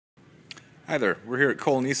Hi there, we're here at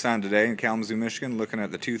Cole Nissan today in Kalamazoo, Michigan, looking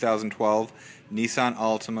at the 2012 Nissan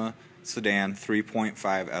Altima Sedan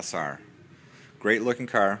 3.5 SR. Great looking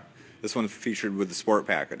car. This one's featured with the Sport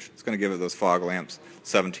Package. It's going to give it those fog lamps,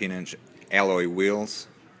 17-inch alloy wheels,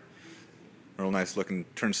 real nice looking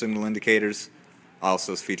turn signal indicators.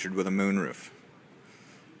 Also is featured with a moonroof.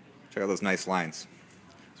 Check out those nice lines.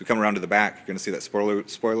 As we come around to the back, you're going to see that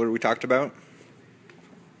spoiler we talked about.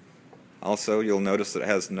 Also, you'll notice that it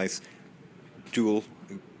has nice dual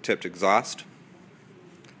tipped exhaust.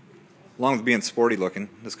 Along with being sporty looking,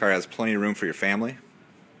 this car has plenty of room for your family.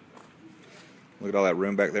 Look at all that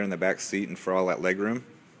room back there in the back seat and for all that leg room.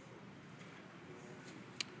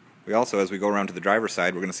 We also, as we go around to the driver's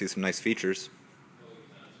side, we're going to see some nice features.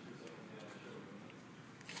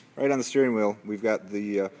 Right on the steering wheel, we've got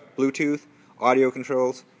the Bluetooth, audio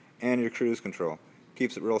controls, and your cruise control.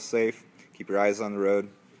 Keeps it real safe. Keep your eyes on the road.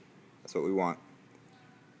 That's what we want.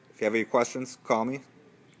 If you have any questions, call me.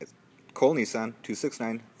 It's Cole Nissan,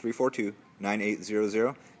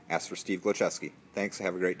 269-342-9800. Ask for Steve Glocheski. Thanks.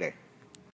 Have a great day.